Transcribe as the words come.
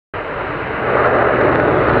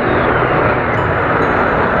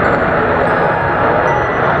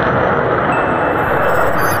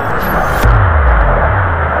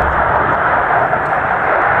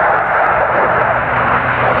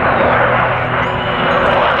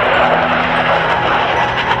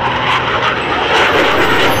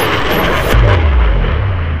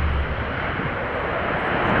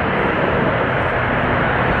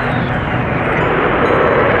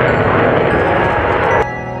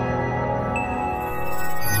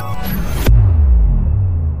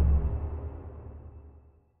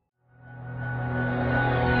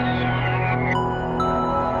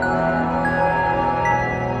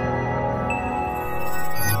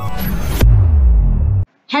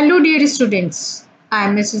Hello dear students, I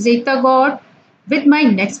am Mrs. Ekta with my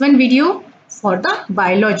next one video for the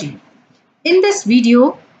biology. In this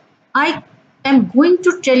video, I am going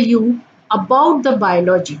to tell you about the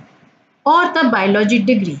biology or the biology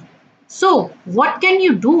degree. So what can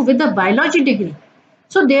you do with the biology degree?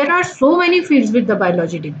 So there are so many fields with the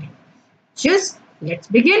biology degree. Just let's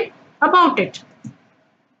begin about it.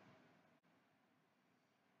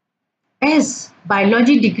 As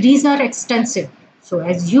biology degrees are extensive, so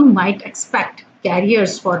as you might expect,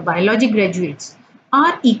 careers for biology graduates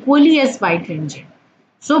are equally as wide ranging.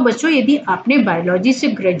 So बच्चों यदि आपने biology से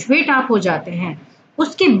graduate आप हो जाते हैं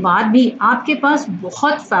उसके बाद भी आपके पास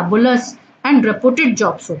बहुत फैबुलस एंड रेपुटेड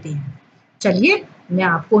जॉब्स होती हैं। चलिए मैं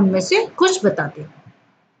आपको उनमें से कुछ बताती हूँ।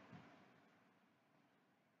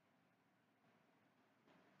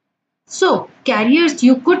 So careers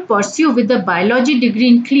you could pursue with the biology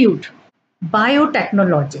degree include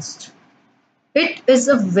biotechnologist. It is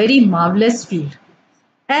a very marvelous field.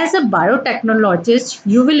 As a biotechnologist,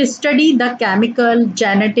 you will study the chemical,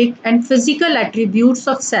 genetic, and physical attributes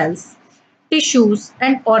of cells, tissues,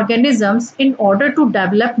 and organisms in order to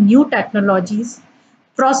develop new technologies,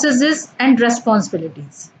 processes, and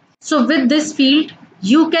responsibilities. So, with this field,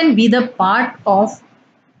 you can be the part of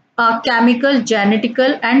chemical,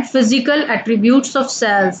 genetical, and physical attributes of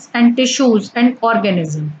cells and tissues and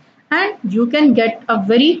organisms, and you can get a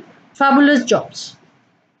very fabulous jobs.